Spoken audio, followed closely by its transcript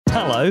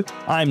Hello,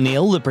 I'm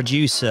Neil, the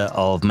producer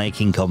of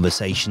Making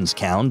Conversations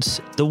Count,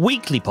 the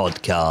weekly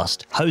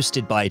podcast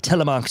hosted by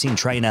telemarketing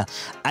trainer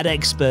and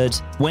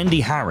expert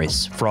Wendy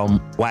Harris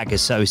from WAG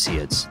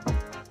Associates.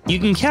 You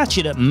can catch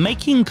it at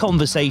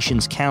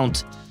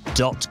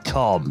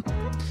makingconversationscount.com.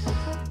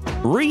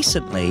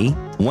 Recently,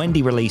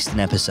 Wendy released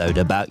an episode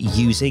about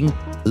using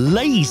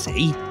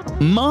lazy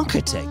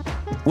marketing,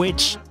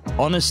 which,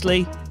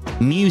 honestly,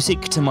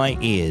 music to my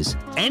ears.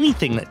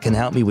 Anything that can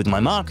help me with my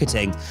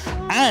marketing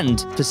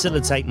and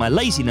facilitate my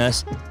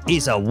laziness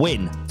is a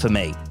win for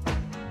me.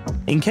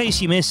 In case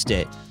you missed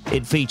it,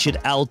 it featured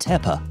Al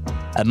Tepper,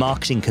 a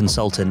marketing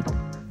consultant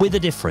with a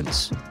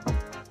difference.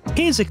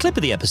 Here's a clip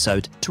of the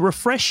episode to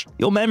refresh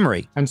your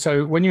memory. And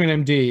so when you're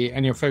an MD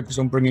and you're focused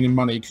on bringing in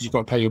money because you've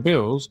got to pay your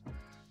bills,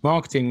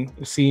 marketing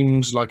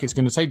seems like it's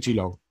going to take too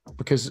long,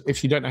 because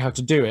if you don't know how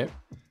to do it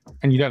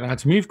and you don't know how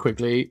to move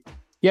quickly,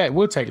 yeah, it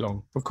would take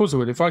long. Of course it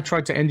would. If I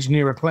tried to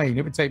engineer a plane,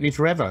 it would take me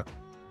forever.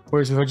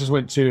 Whereas if I just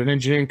went to an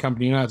engineering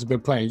company and know how to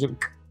build planes, a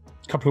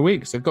couple of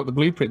weeks, they've got the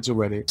blueprints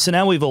already. So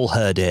now we've all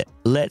heard it,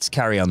 let's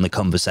carry on the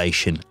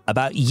conversation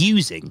about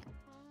using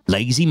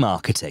lazy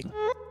marketing.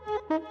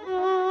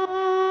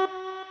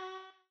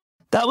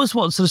 That was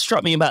what sort of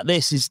struck me about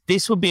this, is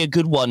this would be a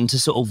good one to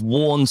sort of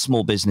warn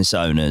small business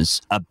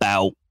owners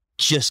about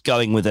just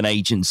going with an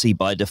agency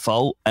by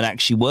default and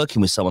actually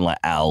working with someone like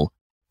Al,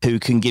 who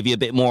can give you a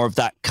bit more of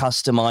that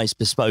customized,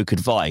 bespoke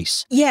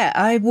advice. Yeah,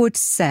 I would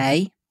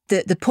say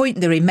that the point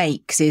that he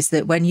makes is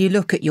that when you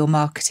look at your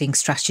marketing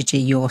strategy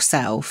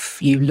yourself,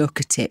 you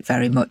look at it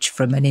very much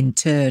from an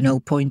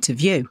internal point of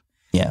view.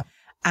 Yeah.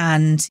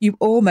 And you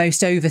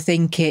almost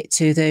overthink it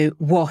to the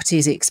what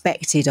is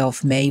expected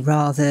of me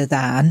rather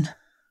than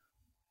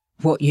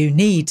what you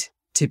need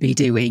to be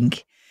doing.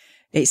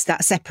 It's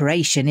that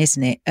separation,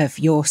 isn't it, of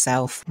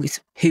yourself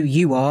with who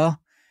you are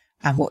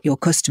and what your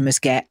customers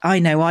get. I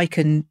know I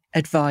can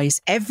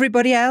advise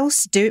everybody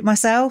else, do it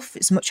myself.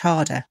 It's much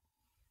harder.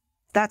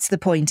 That's the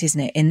point, isn't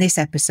it? In this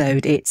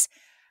episode, it's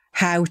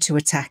how to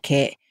attack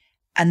it.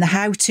 And the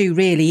how-to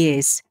really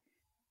is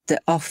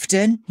that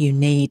often you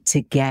need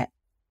to get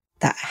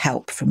that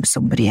help from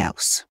somebody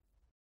else.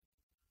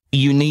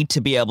 You need to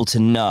be able to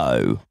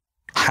know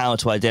how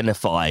to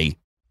identify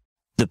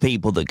the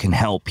people that can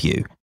help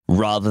you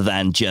rather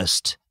than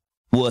just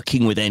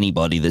working with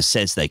anybody that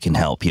says they can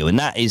help you. And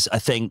that is, I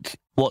think,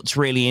 what's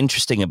really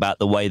interesting about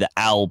the way that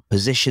Al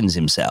positions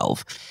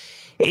himself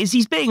is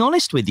he's being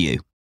honest with you.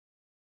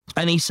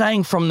 And he's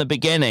saying from the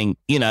beginning,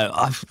 you know,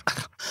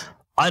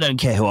 I don't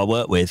care who I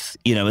work with,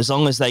 you know, as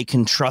long as they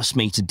can trust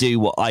me to do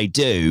what I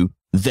do,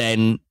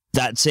 then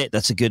that's it.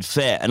 That's a good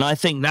fit. And I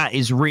think that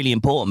is really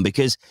important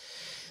because,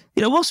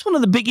 you know, what's one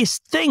of the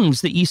biggest things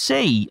that you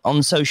see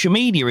on social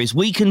media is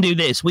we can do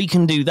this, we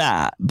can do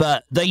that,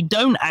 but they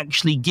don't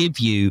actually give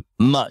you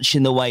much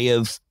in the way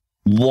of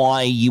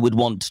why you would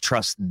want to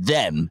trust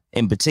them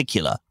in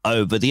particular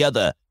over the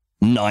other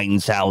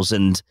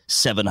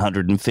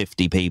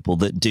 9,750 people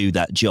that do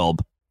that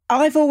job.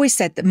 I've always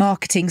said that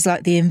marketing's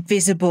like the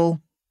invisible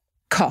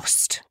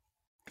cost.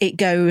 It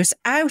goes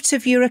out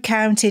of your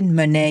account in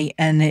money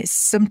and it's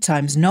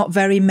sometimes not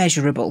very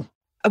measurable.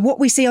 What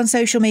we see on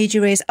social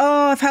media is,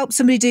 oh, I've helped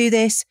somebody do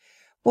this.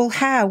 Well,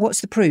 how? What's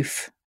the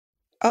proof?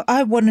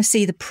 I want to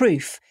see the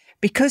proof.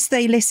 Because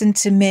they listened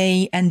to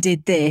me and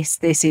did this,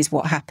 this is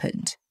what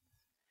happened.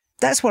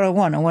 That's what I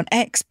want. I want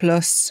X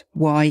plus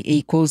Y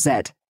equals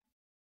Z.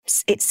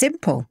 It's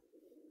simple.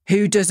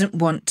 Who doesn't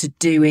want to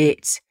do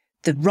it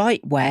the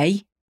right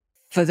way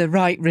for the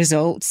right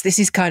results? This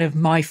is kind of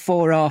my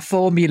 4R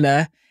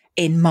formula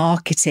in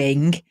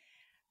marketing.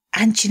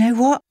 And you know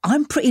what?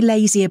 I'm pretty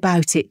lazy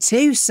about it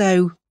too.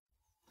 So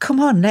come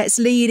on, let's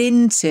lead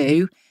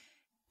into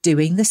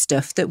doing the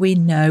stuff that we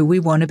know we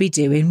want to be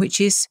doing, which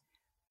is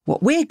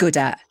what we're good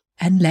at,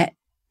 and let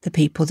the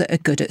people that are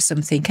good at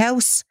something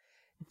else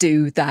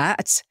do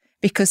that,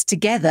 because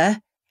together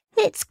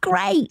it's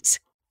great.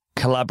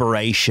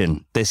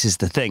 Collaboration. This is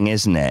the thing,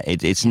 isn't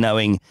it? It's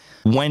knowing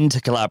when to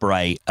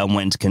collaborate and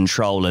when to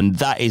control. And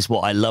that is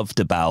what I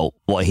loved about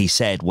what he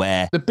said,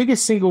 where the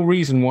biggest single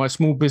reason why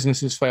small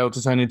businesses fail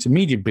to turn into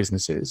medium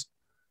businesses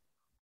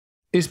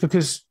is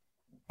because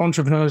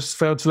entrepreneurs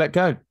fail to let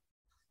go.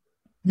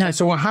 No.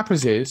 So what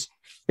happens is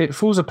it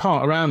falls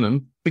apart around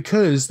them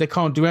because they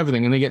can't do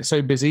everything and they get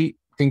so busy,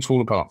 things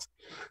fall apart.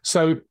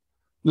 So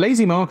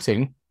lazy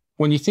marketing,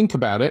 when you think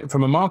about it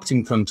from a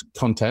marketing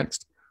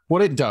context,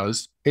 what it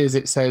does is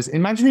it says,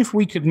 imagine if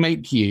we could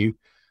make you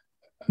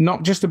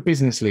not just a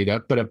business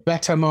leader, but a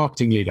better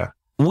marketing leader.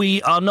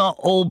 We are not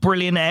all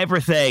brilliant at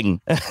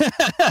everything.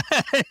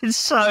 It's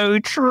so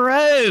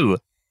true.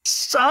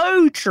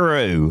 So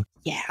true.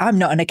 Yeah, I'm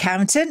not an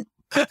accountant.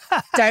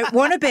 Don't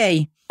want to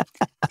be.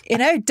 You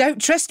know, don't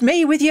trust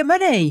me with your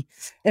money.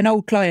 An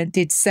old client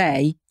did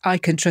say, I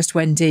can trust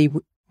Wendy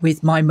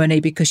with my money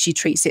because she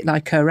treats it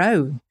like her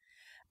own.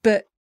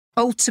 But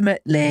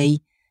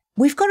ultimately,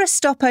 we've got to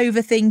stop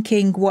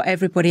overthinking what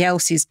everybody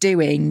else is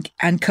doing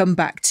and come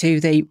back to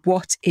the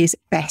what is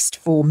best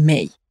for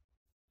me.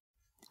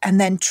 And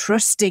then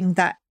trusting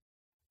that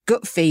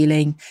gut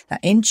feeling,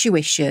 that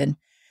intuition,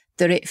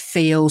 that it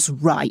feels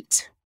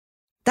right.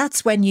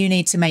 That's when you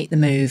need to make the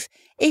move.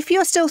 If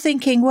you're still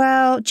thinking,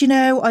 well, do you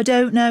know, I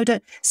don't know,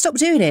 don't stop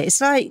doing it. It's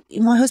like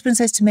my husband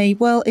says to me,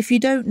 well, if you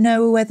don't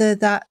know whether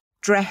that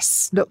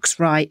dress looks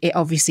right, it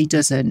obviously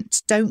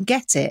doesn't. Don't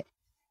get it.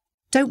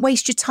 Don't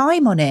waste your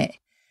time on it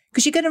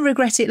because you're going to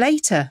regret it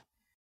later.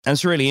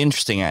 That's really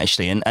interesting,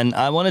 actually. And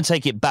I want to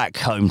take it back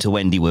home to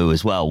Wendy Wu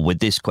as well with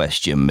this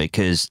question,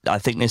 because I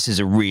think this is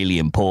a really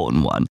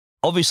important one.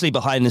 Obviously,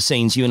 behind the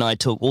scenes, you and I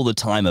talk all the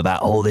time about,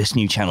 oh, this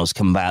new channel's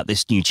come about,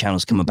 this new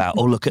channel's come about,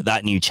 oh, look at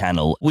that new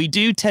channel. We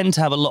do tend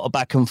to have a lot of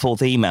back and forth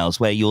emails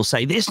where you'll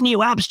say, this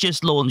new app's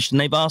just launched and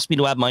they've asked me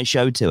to add my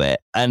show to it.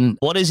 And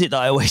what is it that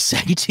I always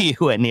say to you,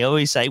 Wendy? I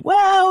always say,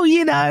 well,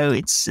 you know,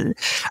 it's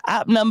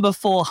app number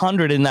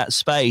 400 in that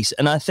space.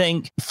 And I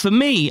think, for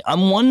me,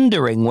 I'm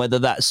wondering whether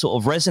that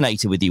sort of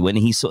resonated with you when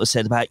he sort of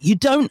said about, you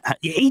don't,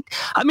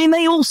 I mean,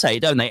 they all say,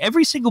 don't they?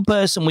 Every single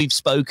person we've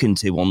spoken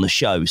to on the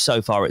show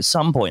so far at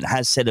some point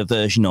has said a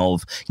version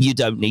of, you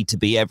don't need to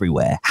be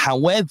everywhere.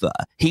 However,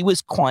 he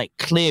was quite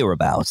clear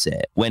about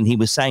it when he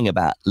was saying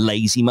about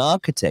lazy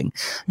marketing.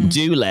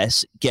 Do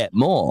less, get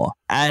more.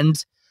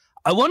 And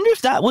I wonder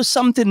if that was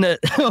something that,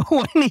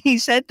 when he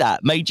said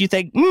that, made you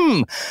think,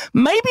 maybe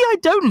I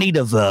don't need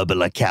a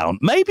verbal account.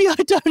 Maybe I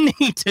don't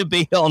need to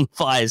be on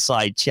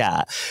Fireside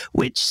Chat,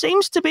 which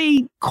seems to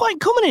be quite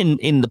common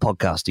in the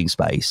podcasting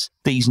space.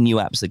 These new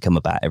apps that come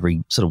about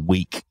every sort of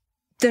week.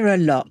 There are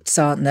lots,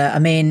 aren't there? I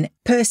mean,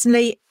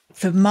 personally,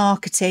 for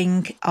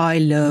marketing, I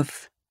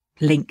love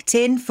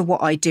LinkedIn for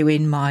what I do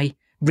in my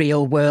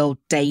real world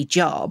day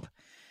job.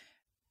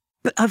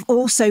 But I've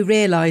also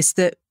realised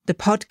that the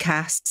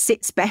podcast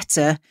sits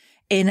better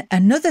in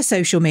another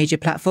social media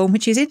platform,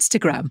 which is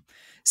Instagram.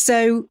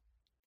 So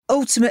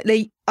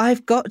ultimately,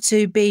 I've got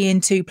to be in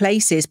two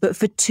places, but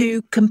for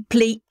two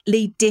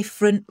completely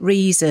different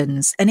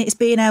reasons. And it's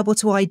being able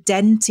to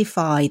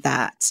identify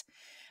that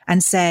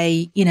and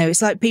say, you know,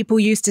 it's like people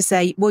used to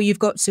say, well, you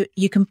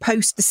can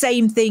post the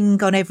same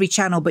thing on every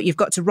channel, but you've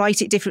got to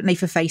write it differently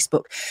for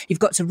Facebook. You've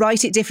got to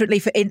write it differently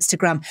for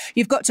Instagram.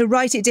 You've got to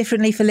write it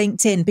differently for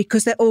LinkedIn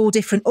because they're all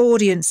different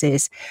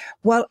audiences.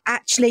 Well,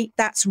 actually,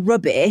 that's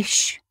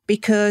rubbish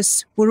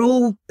because we're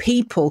all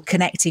people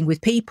connecting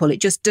with people.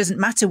 It just doesn't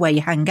matter where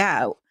you hang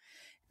out,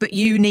 but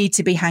you need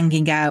to be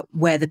hanging out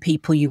where the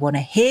people you want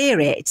to hear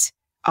it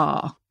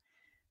are.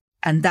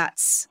 And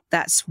that's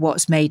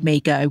what's made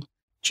me go,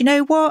 do you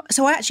know what?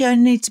 So I actually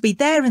only need to be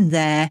there and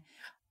there.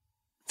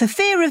 For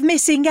fear of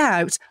missing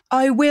out,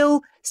 I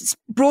will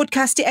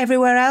broadcast it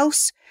everywhere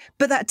else,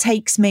 but that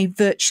takes me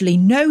virtually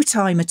no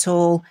time at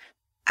all.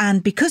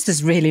 And because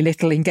there's really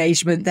little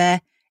engagement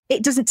there,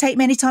 it doesn't take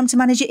me any time to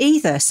manage it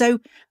either.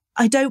 So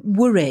I don't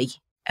worry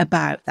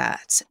about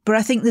that. But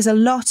I think there's a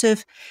lot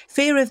of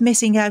fear of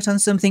missing out on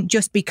something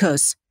just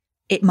because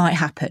it might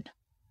happen.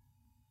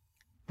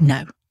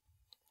 No,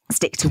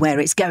 stick to where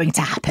it's going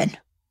to happen.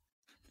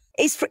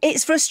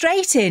 It's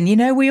frustrating. You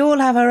know, we all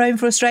have our own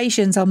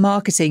frustrations on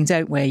marketing,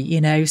 don't we? You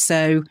know,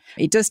 so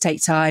it does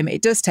take time.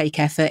 It does take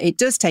effort. It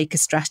does take a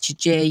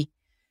strategy.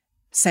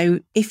 So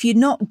if you're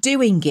not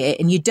doing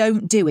it and you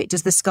don't do it,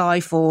 does the sky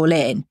fall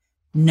in?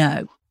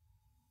 No.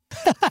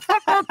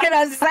 What can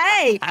I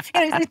say?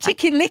 It's a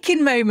chicken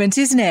licking moment,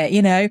 isn't it?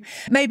 You know,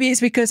 maybe it's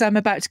because I'm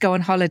about to go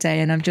on holiday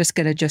and I'm just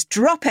going to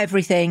drop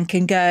everything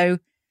and go,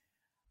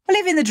 I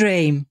live in the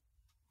dream.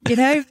 You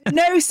know,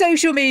 no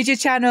social media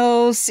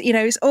channels, you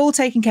know, it's all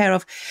taken care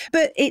of.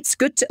 But it's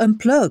good to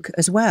unplug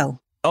as well.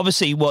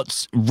 Obviously,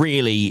 what's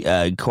really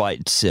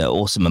quite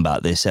awesome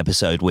about this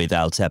episode with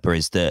Al Tepper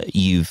is that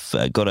you've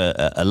got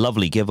a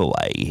lovely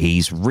giveaway.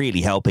 He's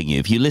really helping you.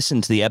 If you listen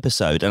to the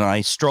episode, and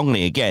I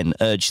strongly, again,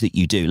 urge that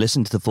you do,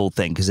 listen to the full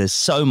thing, because there's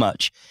so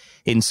much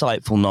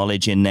insightful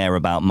knowledge in there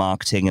about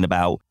marketing and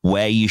about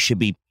where you should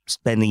be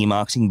spending your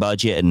marketing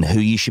budget and who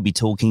you should be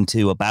talking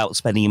to about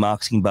spending your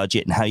marketing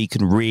budget and how you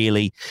can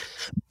really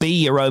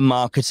be your own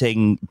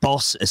marketing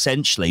boss,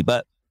 essentially.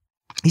 But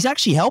he's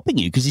actually helping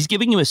you because he's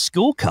giving you a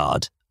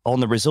scorecard on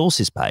the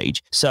resources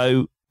page.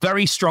 So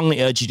very strongly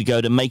urge you to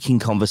go to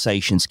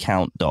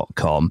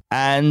makingconversationscount.com.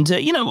 And,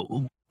 you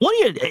know,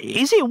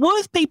 is it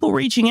worth people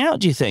reaching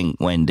out, do you think,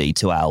 Wendy,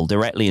 to Al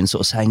directly and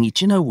sort of saying, do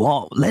you know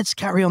what, let's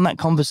carry on that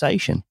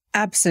conversation?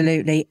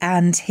 Absolutely.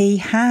 And he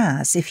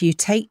has, if you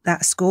take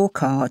that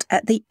scorecard,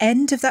 at the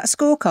end of that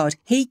scorecard,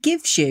 he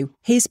gives you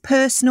his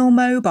personal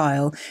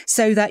mobile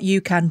so that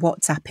you can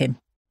WhatsApp him.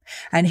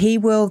 And he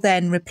will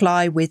then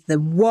reply with the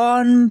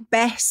one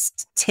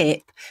best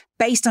tip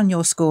based on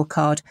your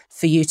scorecard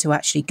for you to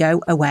actually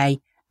go away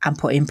and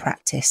put in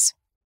practice.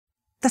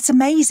 That's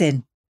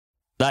amazing.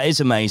 That is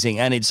amazing.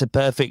 And it's a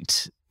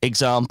perfect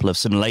example of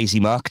some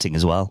lazy marketing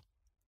as well.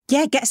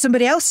 Yeah, get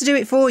somebody else to do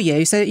it for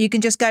you so that you can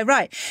just go,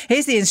 right,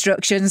 here's the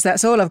instructions.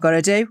 That's all I've got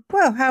to do.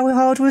 Well, how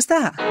hard was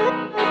that?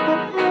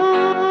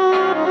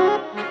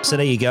 So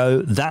there you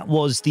go. That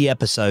was the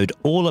episode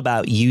all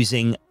about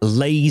using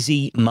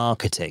lazy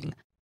marketing.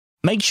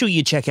 Make sure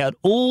you check out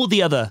all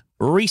the other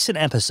recent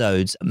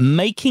episodes,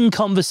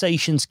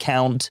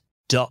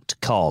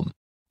 makingconversationscount.com.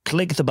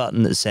 click the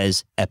button that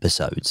says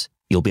episodes.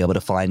 You'll be able to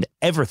find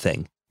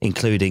everything,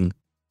 including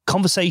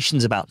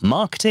conversations about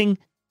marketing,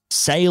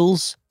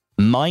 sales,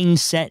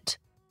 mindset,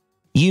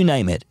 you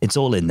name it, it's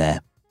all in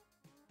there.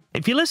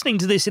 If you're listening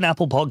to this in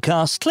Apple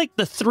Podcasts, click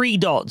the 3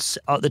 dots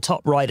at the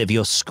top right of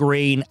your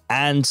screen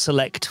and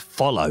select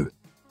follow.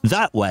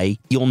 That way,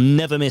 you'll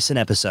never miss an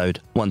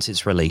episode once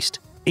it's released,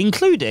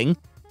 including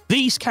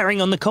these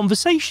Carrying On the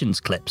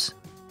Conversations clips.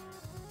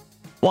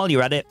 While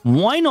you're at it,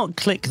 why not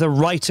click the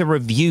write a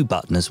review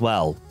button as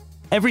well?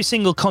 Every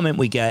single comment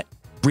we get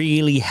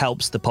really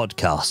helps the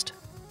podcast.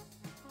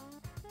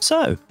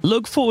 So,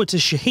 look forward to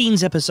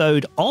Shaheen's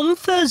episode on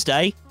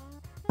Thursday,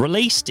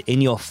 released in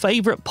your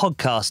favourite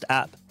podcast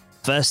app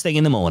first thing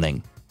in the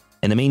morning.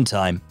 In the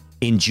meantime,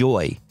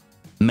 enjoy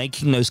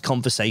making those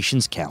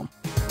conversations count.